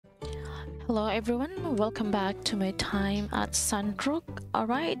Hello everyone, welcome back to my time at Sandrock.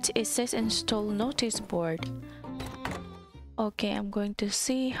 Alright, it says install notice board. Okay, I'm going to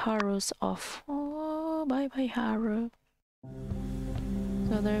see Haru's off. Oh, bye bye Haru.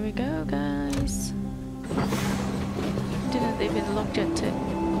 So there we go guys. Didn't even look at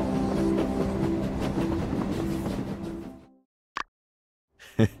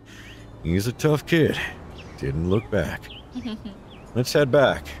it. He's a tough kid. Didn't look back. Let's head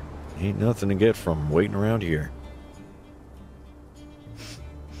back. Ain't nothing to get from waiting around here.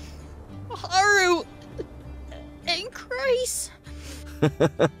 Haru! And Grace!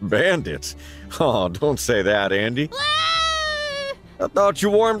 Bandits? Oh, don't say that, Andy. Ah! I thought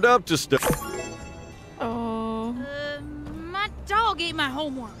you warmed up to stuff. Oh. My dog ate my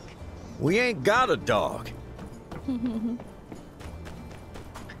homework. We ain't got a dog.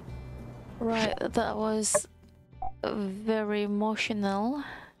 Right, that was very emotional.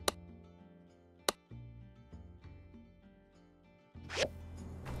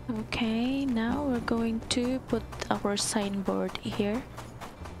 Okay, now we're going to put our signboard here.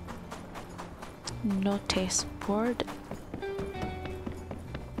 Notice board.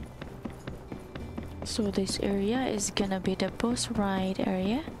 So this area is gonna be the bus ride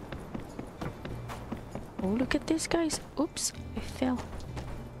area. Oh, look at this guys. Oops, I fell.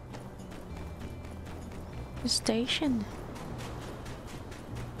 The station.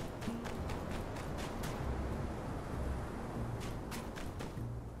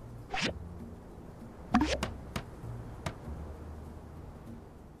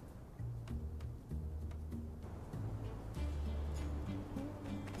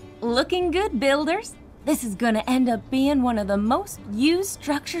 Looking good, builders. This is gonna end up being one of the most used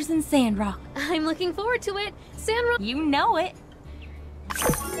structures in Sandrock. I'm looking forward to it. Sandrock. You know it.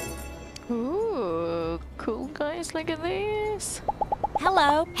 Ooh, cool guys, look at this.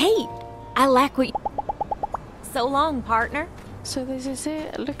 Hello. Hey, I like what you... So long, partner. So this is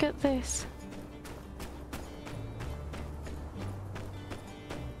it, look at this.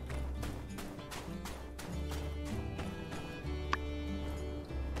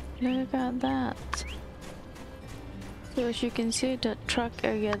 Look at that. So as you can see, the truck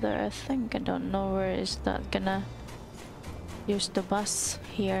area there, I think, I don't know where is that gonna use the bus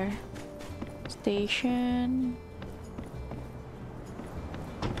here. Station.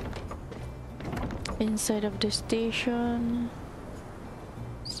 Inside of the station.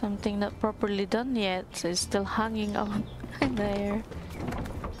 Something not properly done yet, so it's still hanging out there.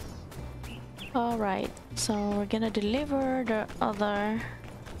 Alright, so we're gonna deliver the other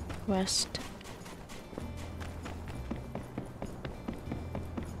west.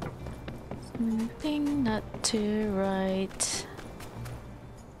 Something not too right.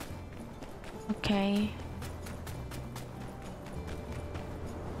 Okay.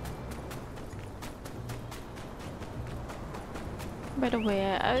 By the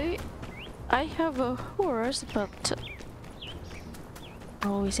way, I have a horse, but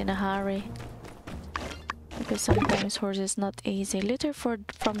always in a hurry. Because sometimes horse is not easy. Litter from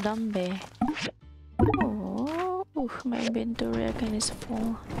Dambe. Oh, my inventory again is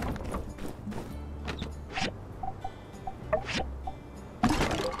full.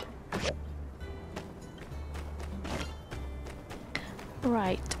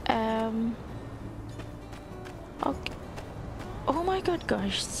 Right. Okay. Oh my god,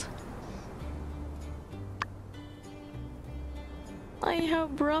 guys. I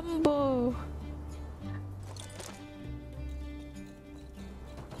have Rambo.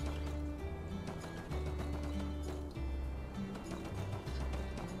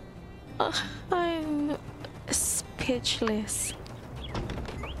 I'm speechless.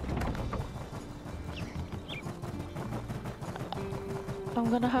 I'm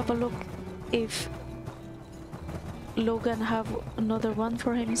gonna have a look if Logan have another one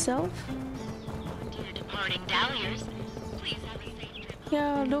for himself. Dear departing Dahlias, please have a safe trip.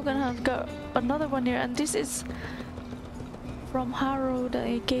 Yeah, Logan have got another one here, and this is from Haru that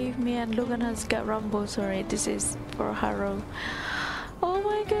he gave me, and Logan has got Rambo. Sorry, this is for Haru. Oh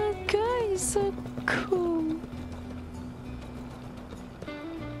my god, guys, so cool.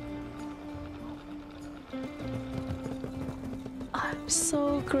 I'm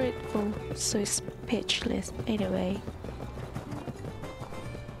so grateful, so speechless. Anyway,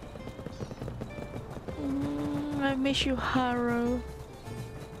 I miss you, Haru.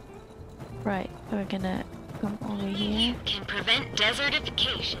 Right, we're gonna come over here. Can prevent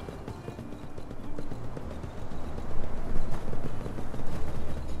desertification.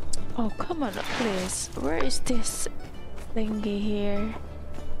 Oh, come on, please. Where is this thingy here?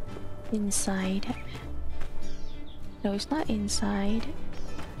 Inside. No, it's not inside.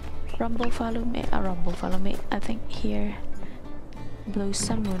 Rumble, follow me. Rumble, follow me. I think here. Blue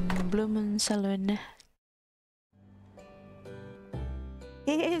Moon Saloon.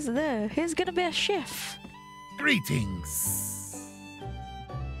 He is there. He's gonna be a chef. Greetings.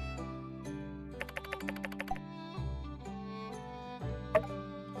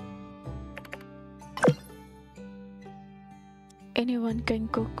 Anyone can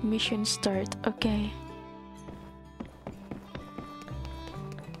cook. Mission start. Okay.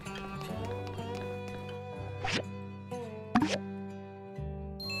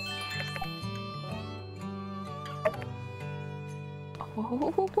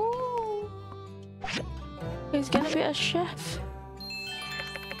 Oh, he's gonna be a chef.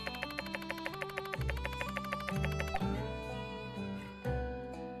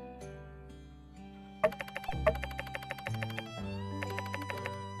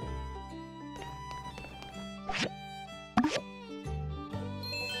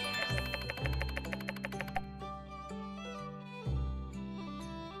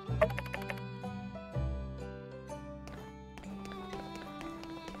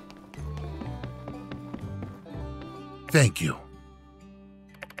 Thank you.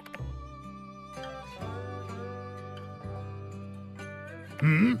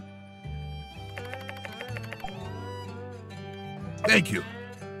 Thank you.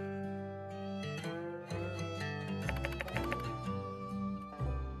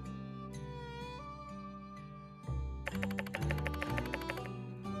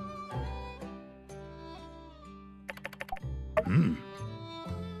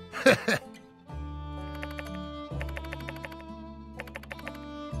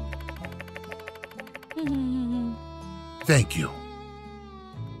 Thank you.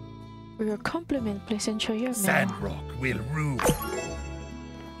 For your compliment, please enjoy your meal. Sandrock will rule.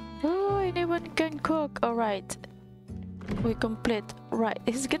 Oh, anyone can cook. Alright. We complete. Right.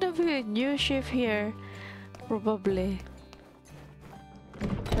 It's gonna be a new chef here. Probably.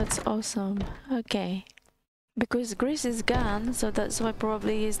 That's awesome. Okay. Because Grace is gone, so that's why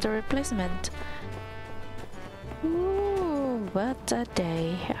probably is the replacement. Ooh, what a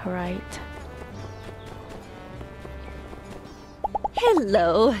day. Alright.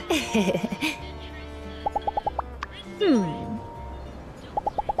 Hello.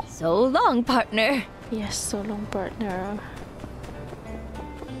 So long, partner. Yes, so long, partner.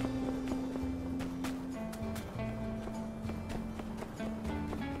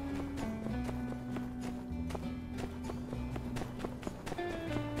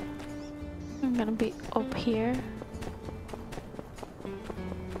 I'm gonna be up here.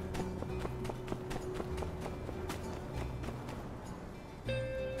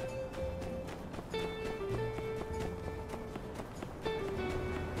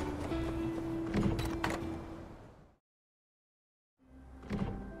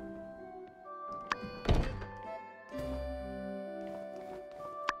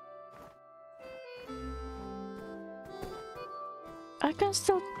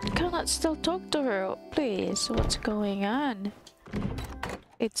 Cannot still talk to her. Please, what's going on?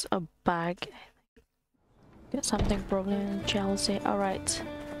 It's a bag. Got something problem in Chelsea. Alright.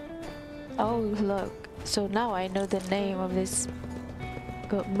 Oh look. So now I know the name of this.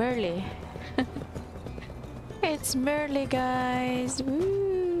 Got Merle. It's Merle, guys.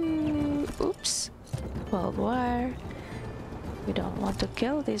 Woo. Oops. World War. We don't want to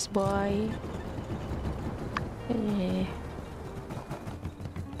kill this boy.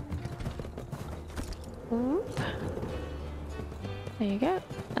 Oop. There you go.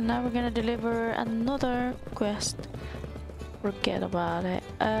 And now we're gonna deliver another quest. Forget about it.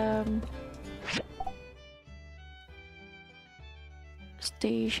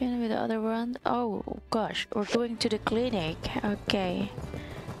 Station with the other one. Oh gosh, we're going to the clinic. Okay.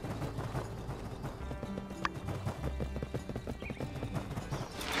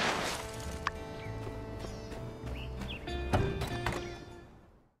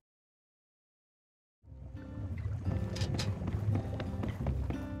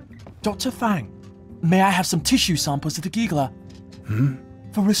 Dr. Fang, may I have some tissue samples of the giggler?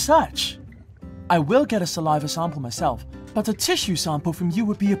 For research. I will get a saliva sample myself, but a tissue sample from you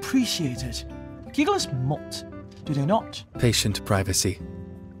would be appreciated. Gigglers molt, do they not? Patient privacy.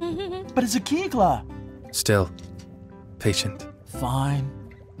 But it's a giggler. Still, patient. Fine.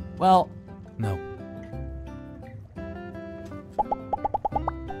 Well, No.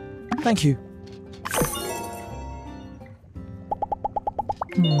 thank you.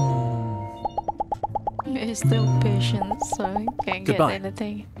 He's still patient, so he can't get Goodbye.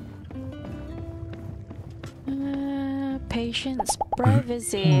 anything. Patience,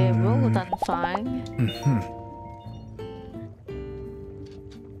 privacy, well done, Fang.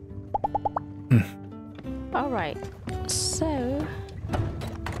 Alright, so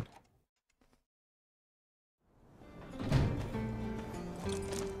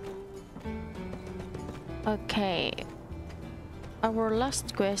okay, our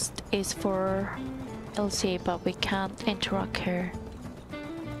last quest is for Elsie, but we can't interact her.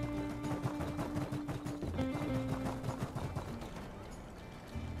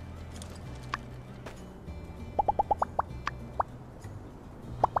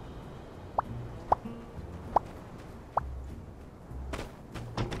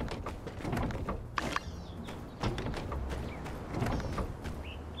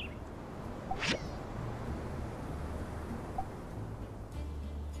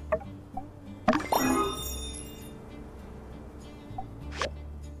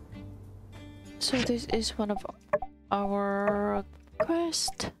 So this is one of our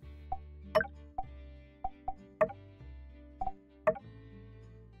quests.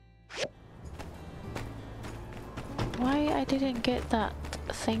 Why I didn't get that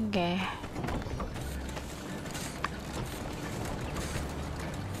thingy?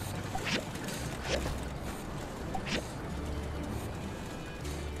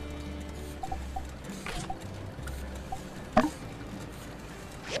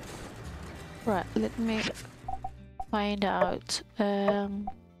 Right, let me find out.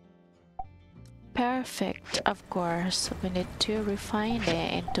 Perfect, of course. We need to refine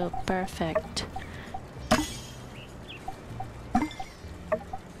it into perfect.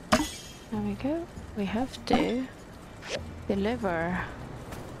 There we go. We have to deliver.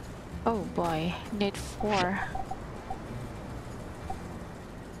 Oh boy, need 4.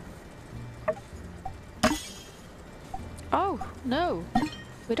 Oh no,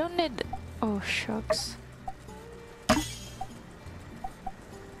 we don't need. Oh shucks.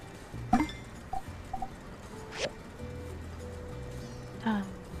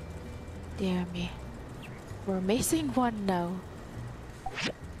 Dear me. We're missing one now.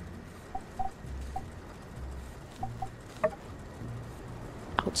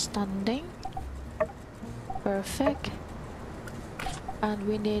 Outstanding. Perfect. And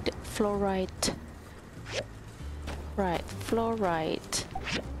we need fluorite. Right, fluorite.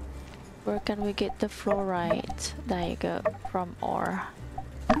 Where can we get the fluorite? There you go, from ore.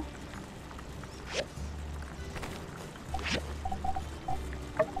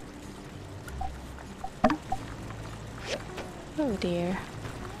 Oh dear.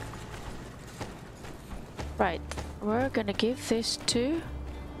 Right, we're gonna give this to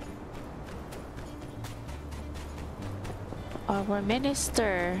our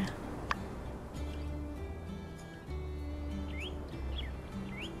minister.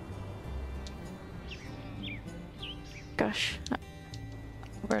 Gosh,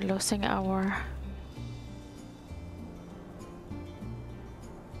 we're losing our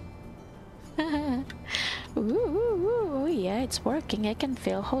ooh, yeah, it's working. I can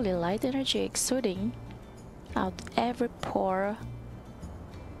feel holy light energy exuding out every pore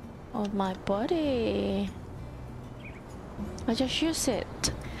of my body. I just use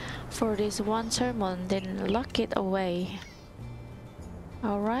it for this one sermon, then lock it away.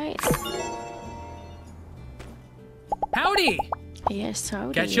 Alright. Howdy! Yes,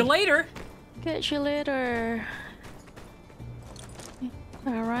 howdy. Catch you later! Catch you later.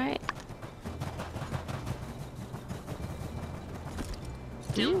 Alright.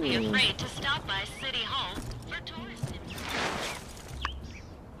 Don't be afraid to stop by City Hall for tourist information.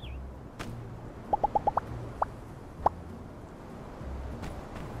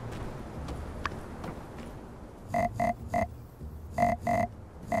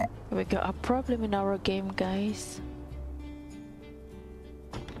 We got a problem in our game, guys.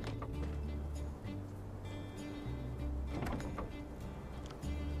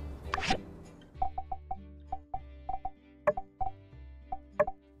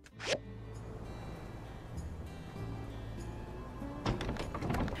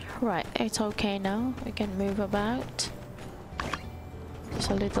 Right, it's okay now. We can move about. Just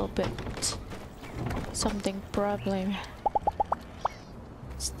a little bit something problem.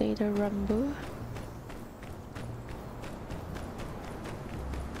 Stay the rumble.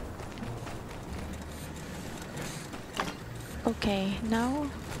 Okay, now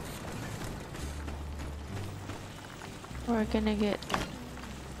we're gonna get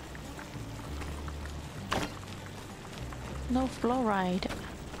no fluoride.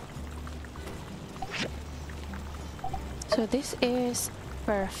 So this is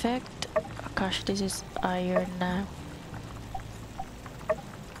perfect. Oh gosh, this is iron now.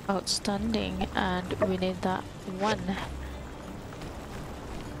 Outstanding, and we need that one.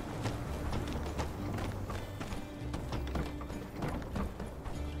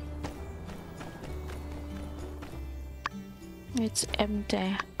 It's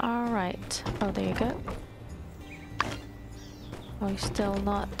empty. Alright. Oh, there you go. Oh, still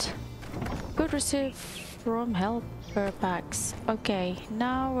not. Could receive from helper packs. Okay,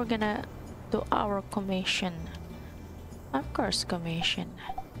 now we're gonna do our commission. Of course, commission.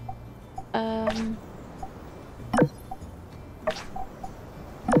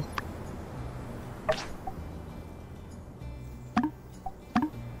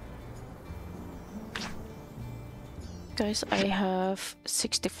 Guys, I have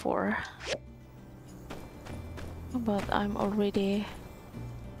 64. But I'm already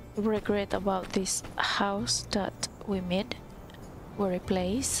regret about this house that we made. We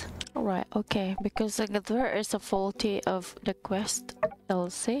replace. Alright, okay, because there is a faulty of the quest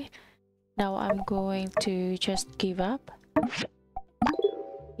LC. Now I'm going to just give up.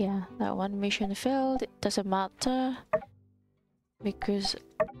 Yeah, that one mission failed. It doesn't matter because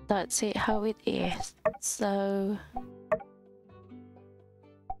that's it how it is. So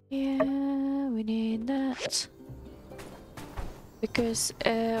yeah, we need that because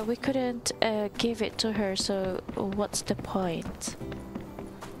we couldn't give it to her, so what's the point?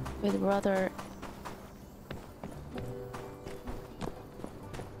 We'd rather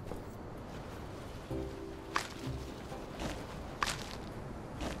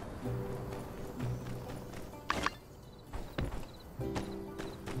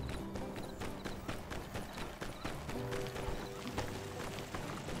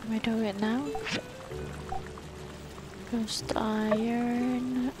we do it now. Cast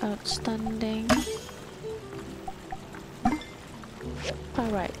iron, outstanding.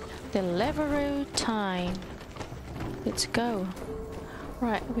 Alright, delivery time. Let's go.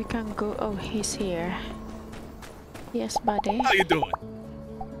 Right, we can go. Oh, he's here. Yes, buddy. How you doing?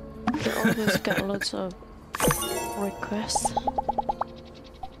 They always get lots of requests.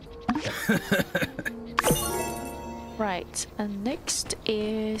 Right, and next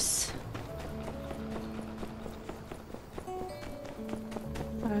is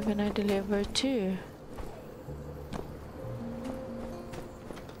we're gonna deliver to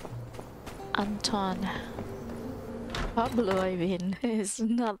Anton. Pablo, I mean. It's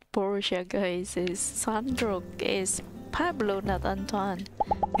not Portia, guys. It's Sandrock. It's Pablo, not Anton.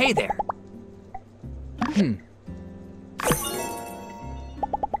 Hey there.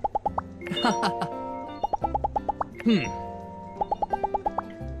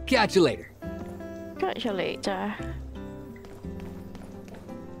 Catch you later. Catch you later.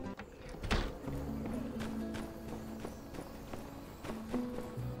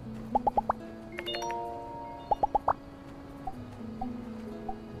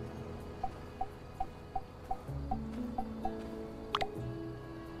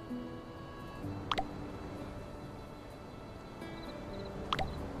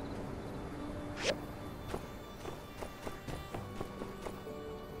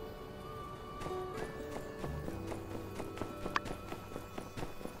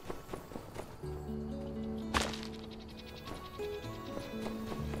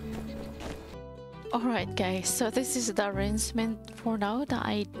 Alright guys, so this is the arrangement for now that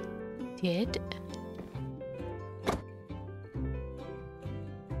I did.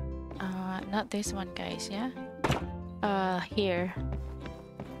 Not this one guys, yeah? Here.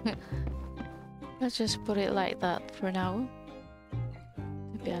 Let's just put it like that for now.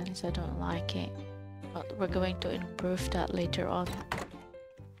 To be honest, I don't like it. But we're going to improve that later on.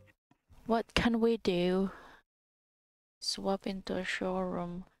 What can we do? Swap into a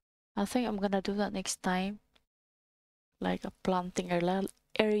showroom. I think I'm gonna do that next time. Like a planting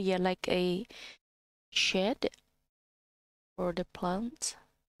area, like a shed for the plants.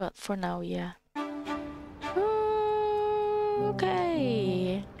 But for now, yeah.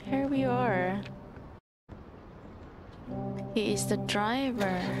 Okay, here we are. He is the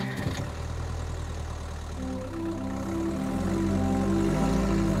driver.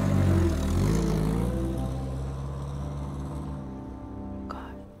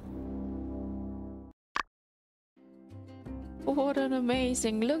 What an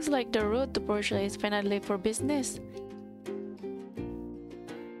amazing! Looks like the road to Portia is finally for business.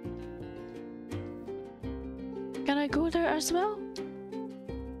 Can I go there as well?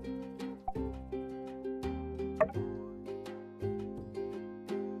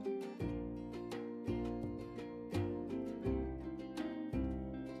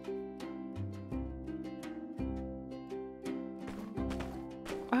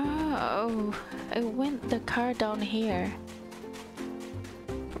 Oh, I went the car down here.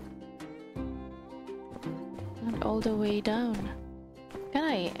 Not all the way down.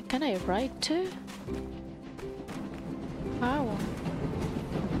 Can I ride too? How?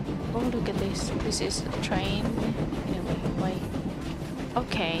 Oh, look at this. This is a train. Anyway, wait.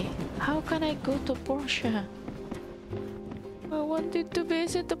 Okay, how can I go to Portia? I wanted to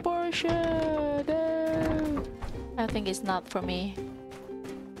visit the Portia. No. I think it's not for me.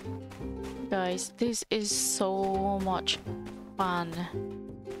 Guys, this is so much fun.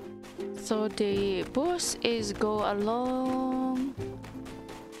 So the bus is go along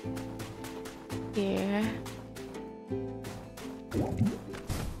here.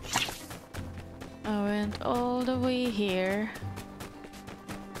 I went all the way here.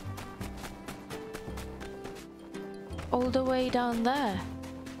 All the way down there.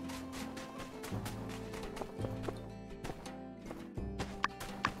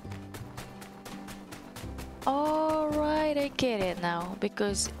 Alright, I get it now,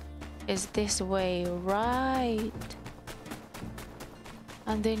 because it's this way, right?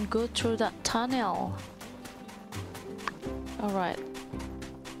 And then go through that tunnel. Alright.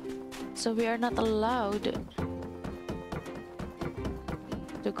 So we are not allowed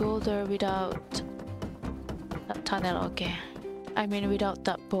to go there without that tunnel, okay. I mean without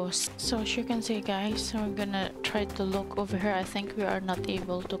that post. So as you can see guys, we're gonna try to look over here. I think we are not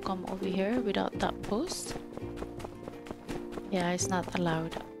able to come over here without that post. Yeah, it's not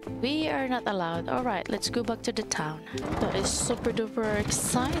allowed. We are not allowed. Alright, let's go back to the town. That is super duper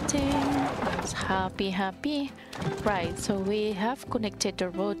exciting. It's happy. Right, so we have connected the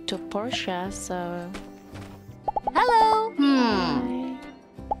road to Portia, so... Hello!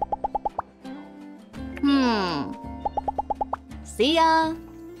 See ya!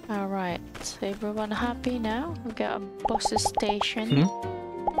 Alright, so everyone happy now? We got a bus station.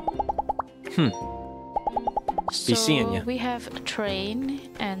 Be seeing ya. We have a train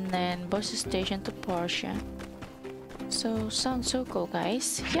and then bus station to Portia. So sounds so cool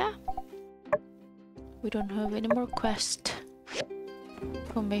guys. Yeah. We don't have any more quest.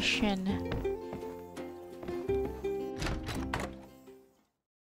 Commission.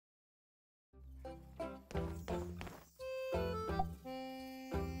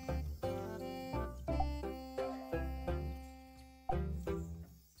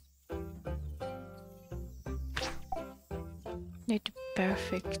 Need to be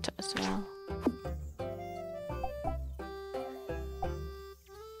perfect as well.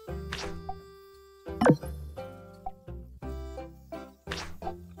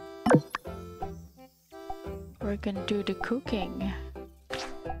 We're gonna do the cooking.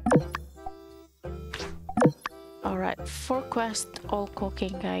 Alright, 4 quests, all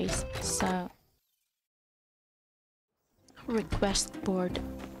cooking guys. So request board.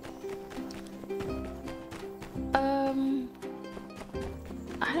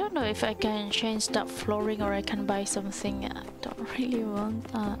 I don't know if I can change that flooring or I can buy something. I don't really want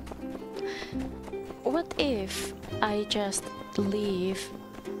that. What if I just leave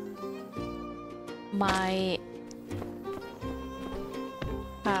my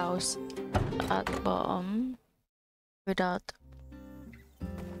house at the bottom without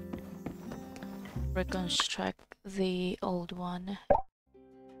reconstruct the old one?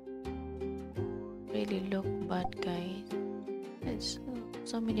 Really look bad guys. It's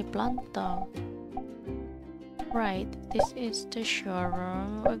so many plants though. Right, this is the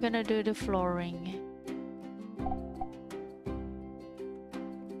showroom. We're gonna do the flooring.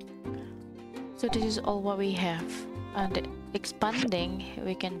 So this is all what we have. And expanding,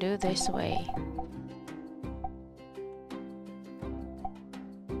 we can do this way.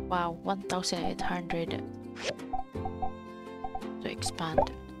 Wow, 1,800 to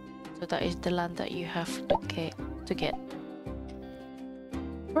expand. So that is the land that you have to get.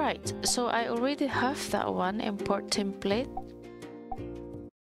 Right, so I already have that one, import template.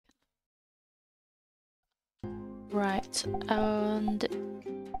 Right, and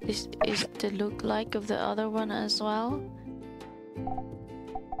this is the look like of the other one as well.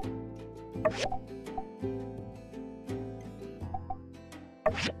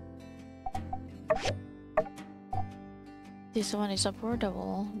 This one is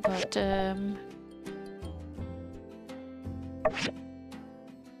affordable, but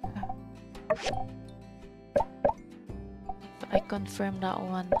if I confirm that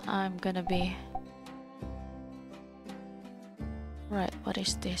one, I'm gonna be right. What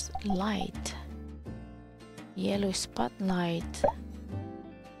is this? Light, yellow spotlight.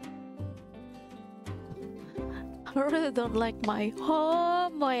 I really don't like my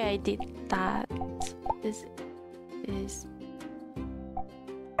home. Why I did that? This is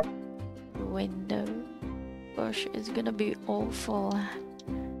window. Gosh, it's gonna be awful.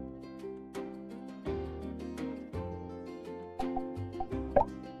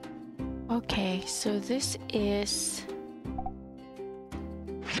 Okay, so this is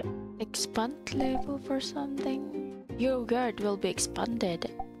Expand level for something. Your guard will be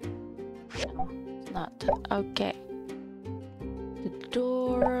expanded. No, it's not. Okay. The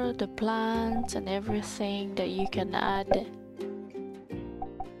door, the plants, and everything that you can add.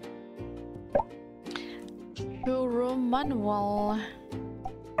 Showroom manual.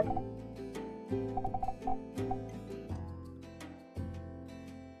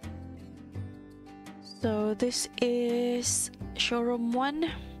 So this is showroom 1,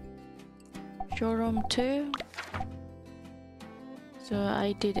 showroom 2. So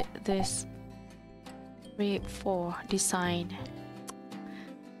I did this 3, 4 design.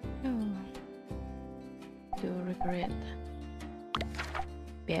 Oh, do regret.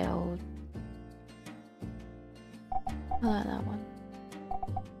 Build. I like that one.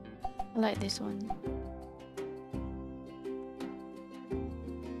 I like this one.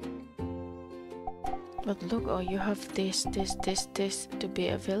 But look, oh, you have this to be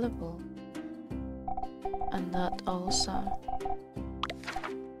available. And that also.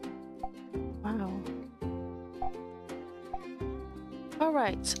 Wow.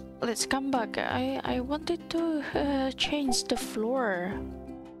 Alright, let's come back. I wanted to change the floor.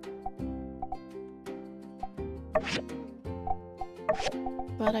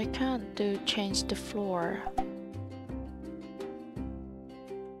 But I can't change the floor.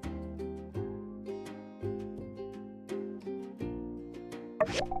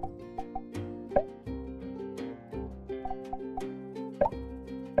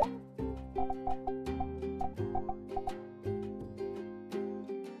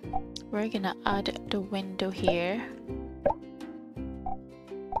 We're gonna add the window here.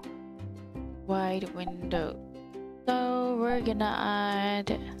 Wide window. So we're gonna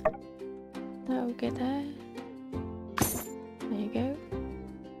add. Okay, there. There you go.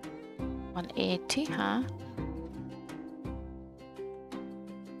 180, huh?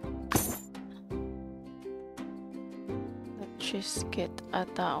 Let's just get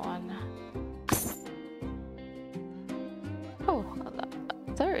at that one. Oh,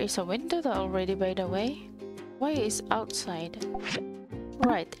 there is a window there already, by the way. Why is outside?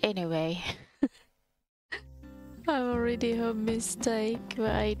 Right, anyway. I already have a mistake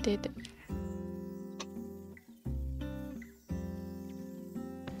what I did.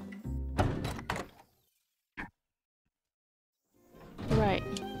 Right.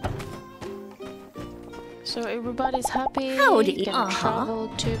 So everybody's happy. Howdy, Can travel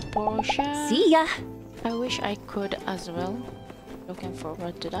to Portia. See ya. I wish I could as well. Looking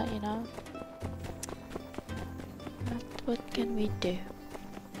forward to that, you know. But what can we do?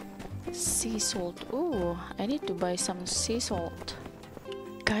 Sea salt. Ooh, I need to buy some sea salt.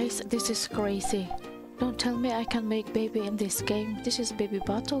 Guys, this is crazy. Don't tell me I can make baby in this game. This is baby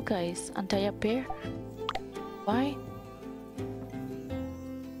battle, guys. Anti-appear. Why?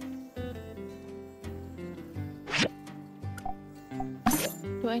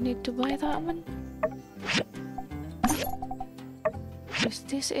 Do I need to buy that one? Because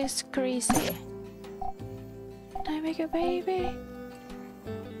this is crazy. Can I make a baby?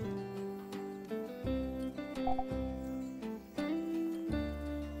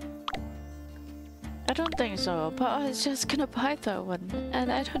 I don't think so, but I was just gonna buy that one.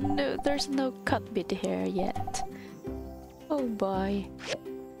 And I don't know, there's no cut bit here yet. Oh boy.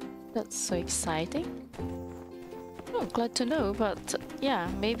 That's so exciting. Oh, glad to know, but yeah,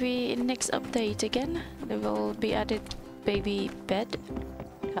 maybe in next update again, there will be added baby bed.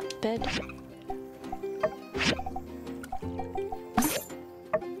 Cat bed.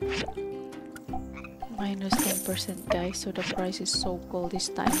 Minus 10%, guys, so the price is so cool this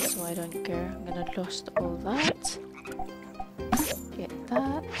time, so I don't care. I'm gonna lost all that. Get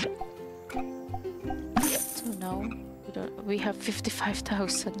that. So now we have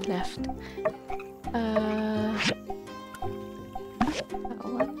 55,000 left. That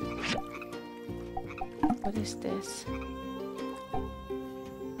one. What is this?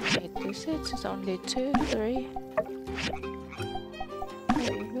 Okay, this it's only 2, 3.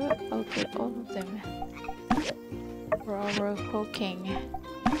 There you go. I'll get all of them. For our cooking.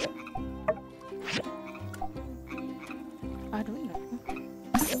 I don't know.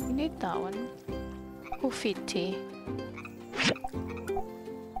 We need that one. Coffee tea.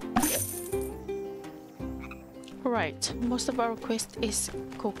 Right, most of our quest is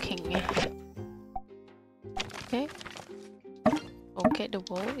cooking. Okay. Okay, the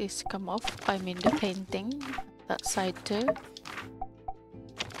wall is come off. I mean the painting. That side too.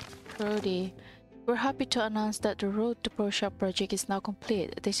 Brody. We're happy to announce that the Road to Portia project is now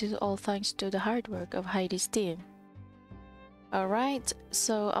complete. This is all thanks to the hard work of Heidi's team. Alright,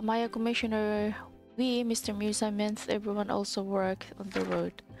 so Amaya Commissioner, we, Mr. Musa, Minth, everyone also work on the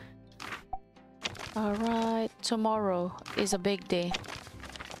road. Alright, tomorrow is a big day.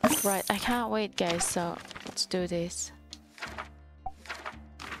 Right, I can't wait, guys, so let's do this.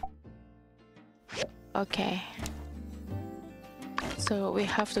 Okay. So we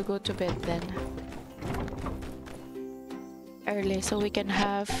have to go to bed then. Early so we can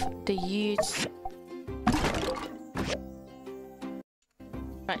have the youths.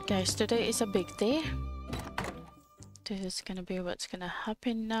 Right, guys, today is a big day. This is gonna be what's gonna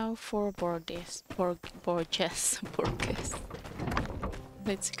happen now for Borges.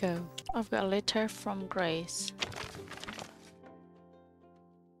 Let's go. I've got a letter from Grace.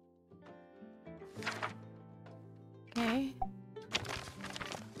 Okay.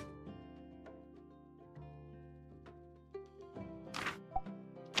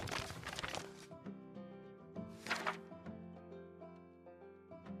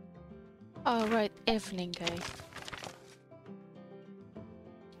 Alright, evening, guys.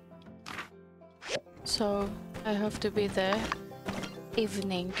 So I have to be there.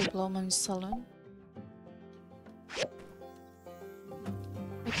 Evening to Blowman's salon.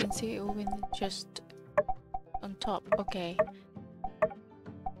 I can see Owen just on top. Okay.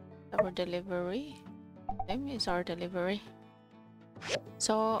 Our delivery. Time is our delivery.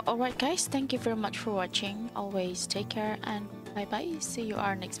 So alright, guys, thank you very much for watching. Always take care and bye bye. See you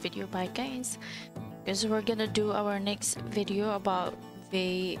our next video. Bye, guys. Because we're gonna do our next video about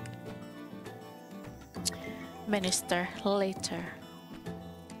the minister later.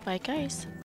 Bye, guys.